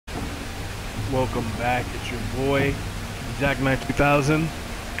welcome back. It's your boy, Jackknife 2000.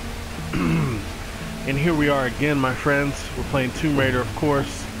 And here we are again, my friends. We're playing Tomb Raider, of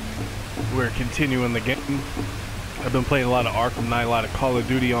course. We're continuing the game. I've been playing a lot of Arkham Knight, a lot of Call of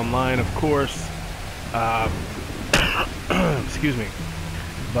Duty Online, of course. Excuse me.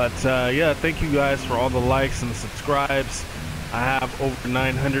 But yeah, thank you guys for all the likes and the subscribes. I have over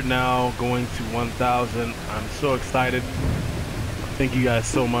 900 now, going to 1,000. I'm so excited. Thank you guys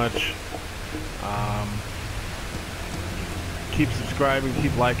so much. Keep subscribing,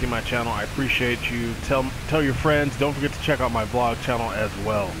 keep liking my channel. I appreciate you. Tell your friends. Don't forget to check out my vlog channel as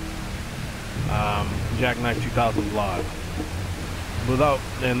well. Jackknife 2000 vlog.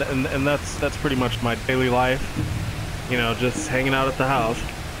 And that's pretty much my daily life. You know, just hanging out at the house.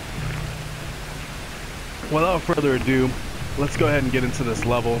 Without further ado, let's go ahead and get into this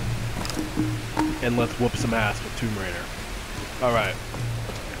level, and let's whoop some ass with Tomb Raider. Alright.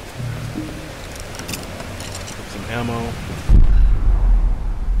 Put some ammo.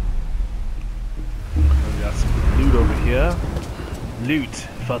 We got some loot over here. Loot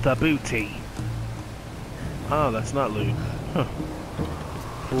for the booty. Oh, that's not loot. Huh.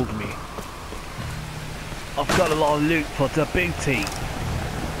 Fooled me. I've got a lot of loot for the booty.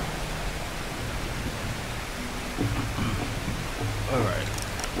 Alright.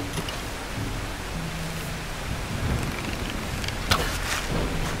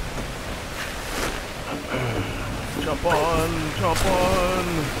 Jump on, jump on.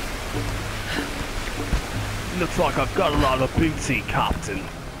 Looks like I've got a lot of booty, Captain.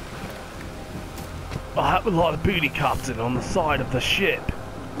 I have a lot of booty, Captain, on the side of the ship.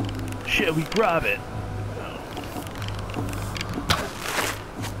 Shall we grab it?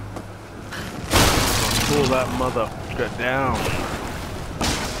 Pull that motherfucker down.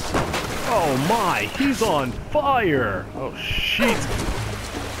 Oh my, he's on fire! Oh shit!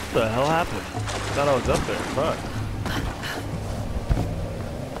 What the hell happened? Thought I was up there. Fuck.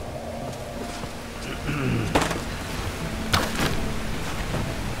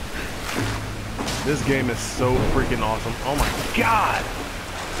 This game is so freaking awesome. Oh my god!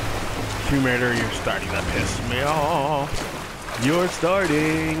 Tomb Raider, you're starting to piss me off. You're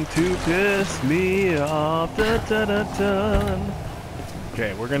starting to piss me off. Dun, dun, dun, dun.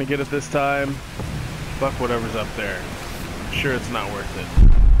 Okay, we're gonna get it this time. Fuck whatever's up there. I'm sure it's not worth it.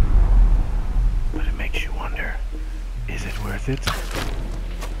 But it makes you wonder, is it worth it?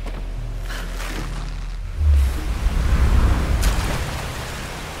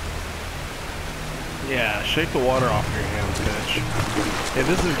 Yeah, shake the water off your hands, bitch. Yeah,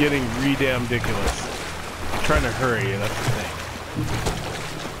 this is getting re-damn ridiculous. I'm trying to hurry, that's the thing.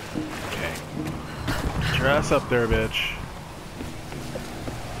 Okay. Get your ass up there, bitch.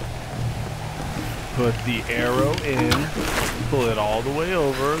 Put the arrow in. Pull it all the way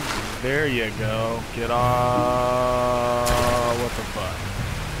over. There you go. Get off. What the fuck?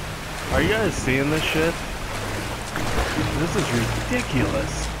 Are you guys seeing this shit? This is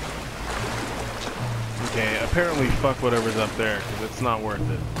ridiculous. Okay, apparently fuck whatever's up there, because it's not worth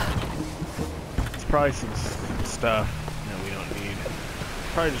it. It's probably some stuff that we don't need.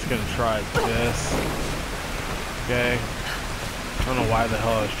 Probably just gonna try this. Okay. I don't know why the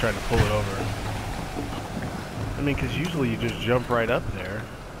hell I was trying to pull it over. I mean, because usually you just jump right up there.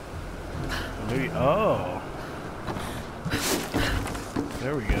 Maybe, oh.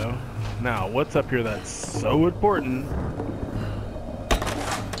 There we go. Now, what's up here that's so important?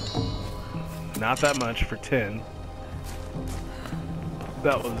 Not that much for 10.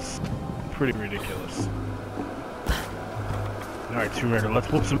 That was pretty ridiculous. Alright, Tomb Raider, let's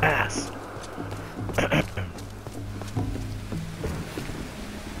whoop some ass.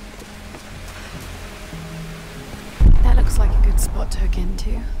 That looks like a good spot to hook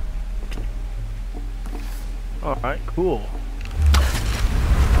into. Alright, cool.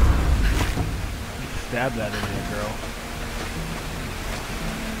 Stab that in there, girl.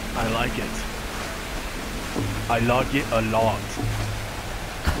 I like it. I like it a lot.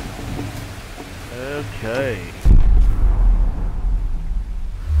 Okay.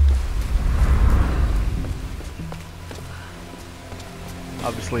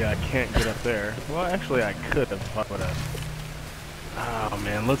 Obviously I can't get up there. Well, actually I could have. Fuck, whatever. Oh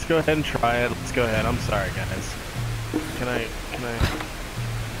man, let's go ahead and try it. Let's go ahead. I'm sorry, guys. Can I...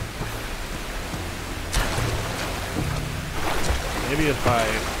 Maybe if I...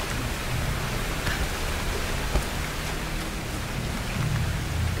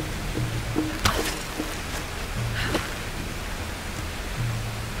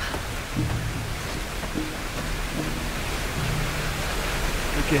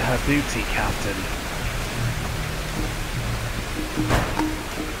 Look at her booty, Captain.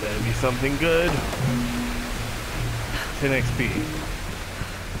 Let me something good. 10 XP.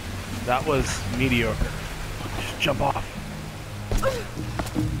 That was mediocre. Just jump off.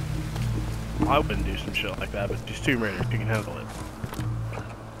 I wouldn't do some shit like that, but just Tomb Raider, you can handle it.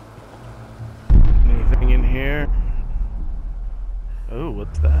 Anything in here? Oh,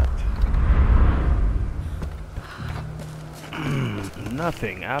 what's that?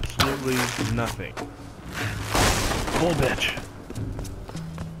 Nothing. Absolutely nothing. Bull bitch.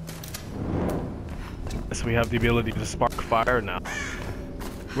 So we have the ability to spark fire now.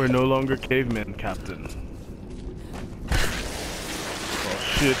 We're no longer cavemen, Captain. Oh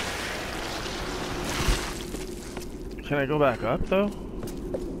shit. Can I go back up though?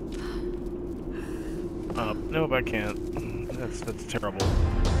 Nope, I can't. That's terrible.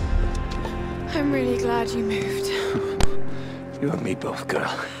 I'm really glad you moved. You and me both,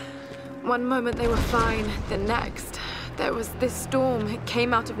 girl. One moment they were fine, the next, there was this storm. It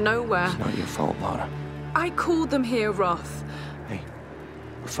came out of nowhere. It's not your fault, Laura. I called them here, Roth. Hey,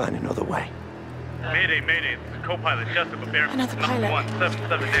 we'll find another way. Mayday, mayday. This is co-pilot Jessup of Air Another pilot.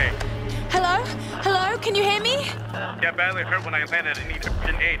 177A. Hello? Hello? Can you hear me? Yeah, badly hurt when I landed and need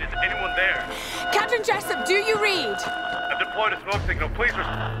urgent aid. Is anyone there? Captain Jessup, do you read? I've deployed a smoke signal. Please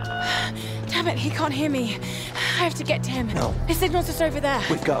Damn it, he can't hear me. I have to get to him. No. His signal's just over there.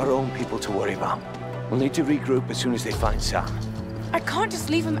 We've got our own people to worry about. We'll need to regroup as soon as they find Sam. I can't just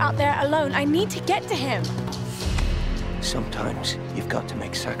leave him out there alone. I need to get to him. Sometimes you've got to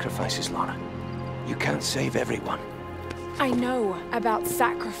make sacrifices, Laura. You can't save everyone. I know about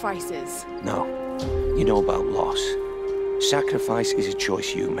sacrifices. No, you know about loss. Sacrifice is a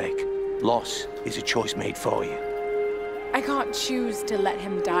choice you make. Loss is a choice made for you. I can't choose to let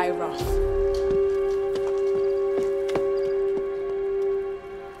him die, Roth.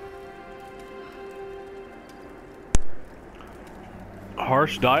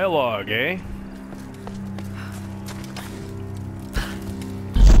 Harsh dialogue, eh?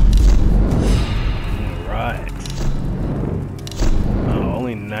 Alright. Oh,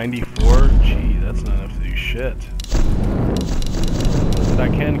 only 94? Gee, that's not enough to do shit. But I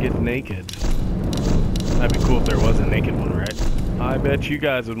can get naked. That'd be cool if there was a naked one, right? I bet you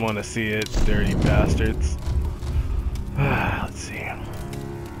guys would want to see it, dirty bastards. Let's see.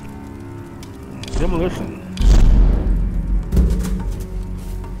 Demolition.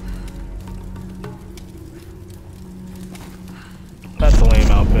 That's a lame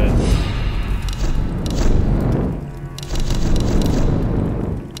outfit.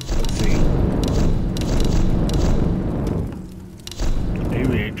 Let's see.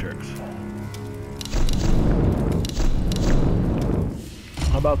 Aviatrix.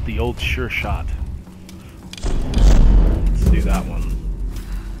 How about the old sure shot? Let's do that one.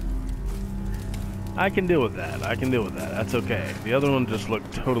 I can deal with that. I can deal with that. That's okay. The other one just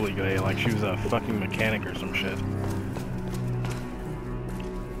looked totally gay, like she was a fucking mechanic or some shit.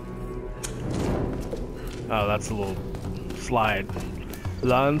 Oh, that's a little slide.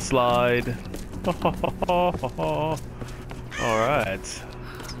 Landslide. Alright.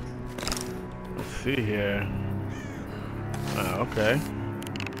 Let's see here. Oh, okay.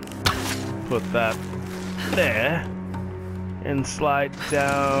 Put that there. And slide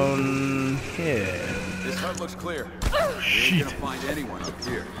down here. This hut looks clear. Shit. You ain't gonna find anyone up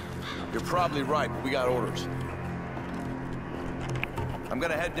here. You're probably right, but we got orders. I'm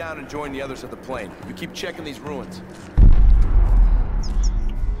gonna head down and join the others at the plane. You keep checking these ruins.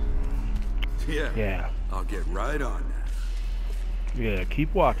 Yeah. I'll get right on that. Yeah,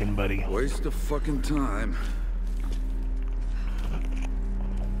 keep walking, buddy. Waste of fucking time.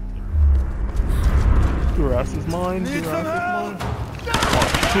 Duras is mine. Duras is mine. Oh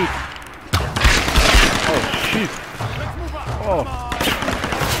shit. Oh shit. Oh.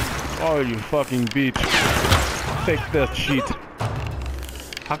 Oh, you fucking bitch. Take that shit.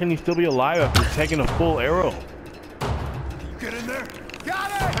 How can you still be alive after taking a full arrow? Get in there.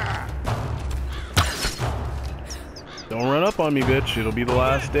 Got it. Don't run up on me, bitch. It'll be the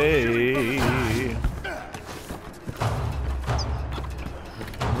last day.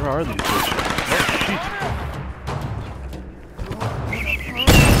 Where are these bitches? Oh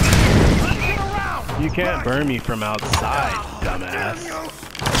shit. You can't burn me from outside, dumbass.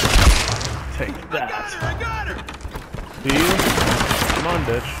 Take that. I got her. Do you? Come on,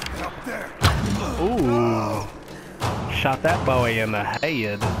 bitch. Up there. Ooh. Shot that boy in the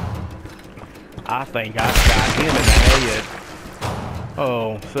head. I think I shot him in the head.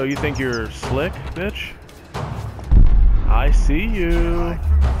 Oh, so you think you're slick, bitch? I see you.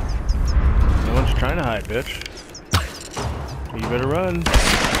 No one's trying to hide, bitch. You better run.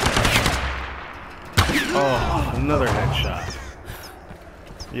 Oh, another headshot.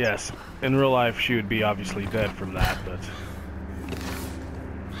 Yes, in real life she would be obviously dead from that, but...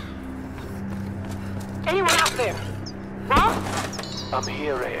 Anyone out there? Rob? I'm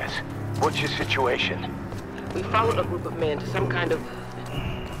here, Reyes. What's your situation? We followed a group of men to some kind of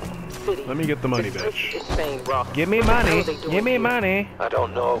city. Let me get the money, This place bitch. is insane, Rob. Give me What the hell money. are they doing Give me here? money. I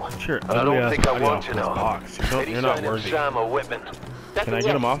don't know. Sure. And I don't think I want off to this know. box. You're Any not sign of worthy. Sam or Whitman? That's Can a I get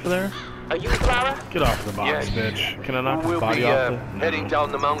yes. him off of there? Are you Clara? Get off the box, Yes. bitch. Can I knock his We'll body be off the... heading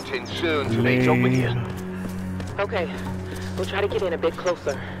down the mountain soon to meet up with you. Okay. We'll try to get in a bit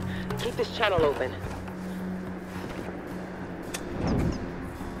closer. Keep this channel open.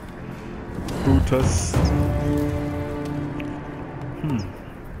 Brutus.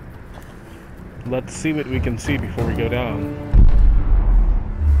 Let's see what we can see before we go down.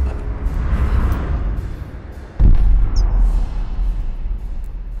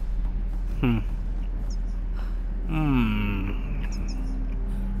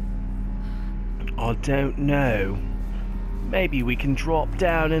 I don't know. Maybe we can drop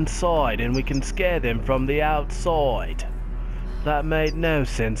down inside and we can scare them from the outside. That made no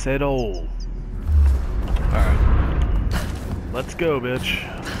sense at all. Alright. Let's go, bitch.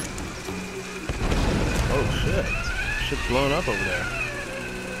 Oh shit. Shit's blowing up over there.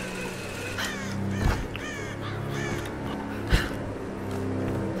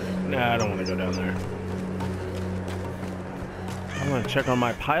 Nah, I don't want to go down there. I want to check on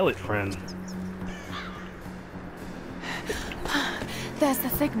my pilot friend. There's the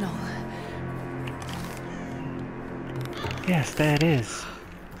signal. Yes, there it is.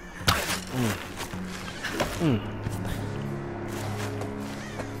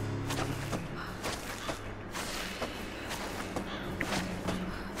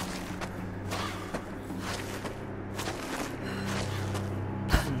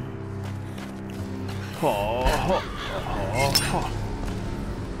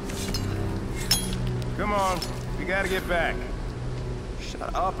 Come on, we gotta get back.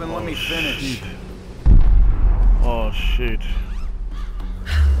 Shut up and let me finish. Shit. Oh shit.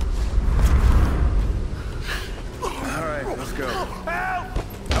 All right, let's go. Help!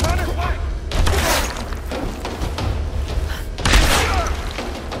 I'm on his way!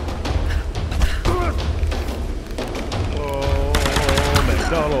 Oh,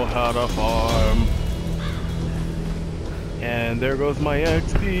 McDonald had a farm. And there goes my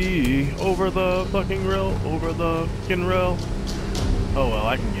XP over the fucking rail, over the fucking rail. Oh well,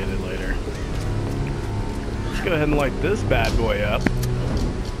 I can get it later. Let's go ahead and light this bad boy up.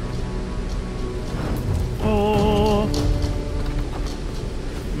 Oh.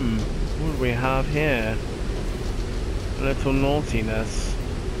 What do we have here? A little naughtiness.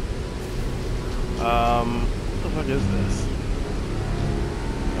 What the fuck is this?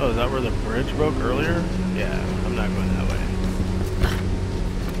 Oh, is that where the bridge broke earlier? Yeah, I'm not going that way.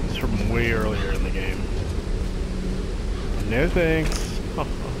 It's from way earlier in the game. No thanks. Oh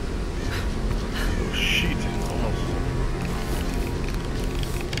shit, almost.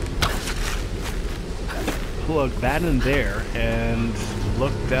 Plug that in there and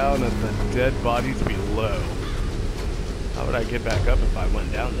look down at the dead bodies below. How would I get back up if I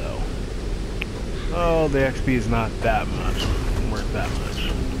went down though? Oh, the XP is not that much. Worth that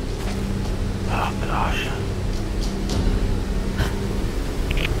much. Oh gosh.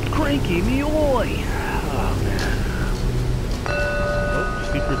 Cranky me oi! Oh man. Oh,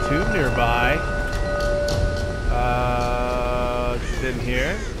 secret tube nearby. It's in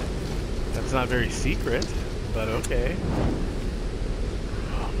here. That's not very secret, but okay.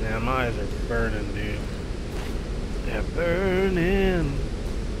 Oh man, my eyes are burning, dude. They're burning.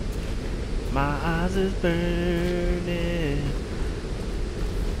 My eyes is burning.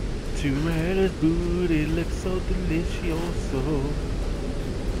 Toretto's booty looks so delicioso.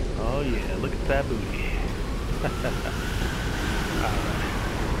 Oh yeah, look at that booty. Alright.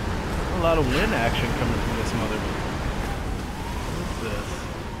 A lot of wind action coming from this mother. What's this?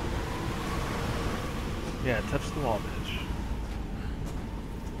 Yeah, touch the wall, bitch.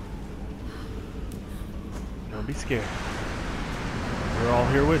 Don't be scared. We're all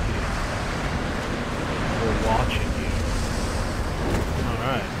here with you. We're watching you.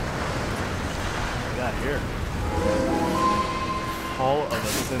 Alright. What do we got here? Hall of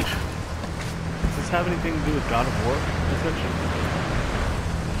Ascension. Does this have anything to do with God of War Ascension?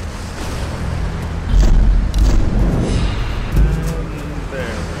 And there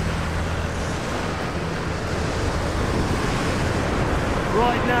we go.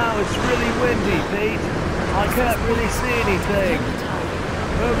 Right now it's really windy, Pete. I can't really see anything.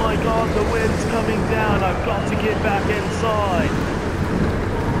 Oh my god, the wind's coming down. I've got to get back inside.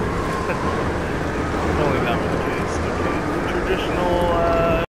 If only that were the case. Okay, put your traditional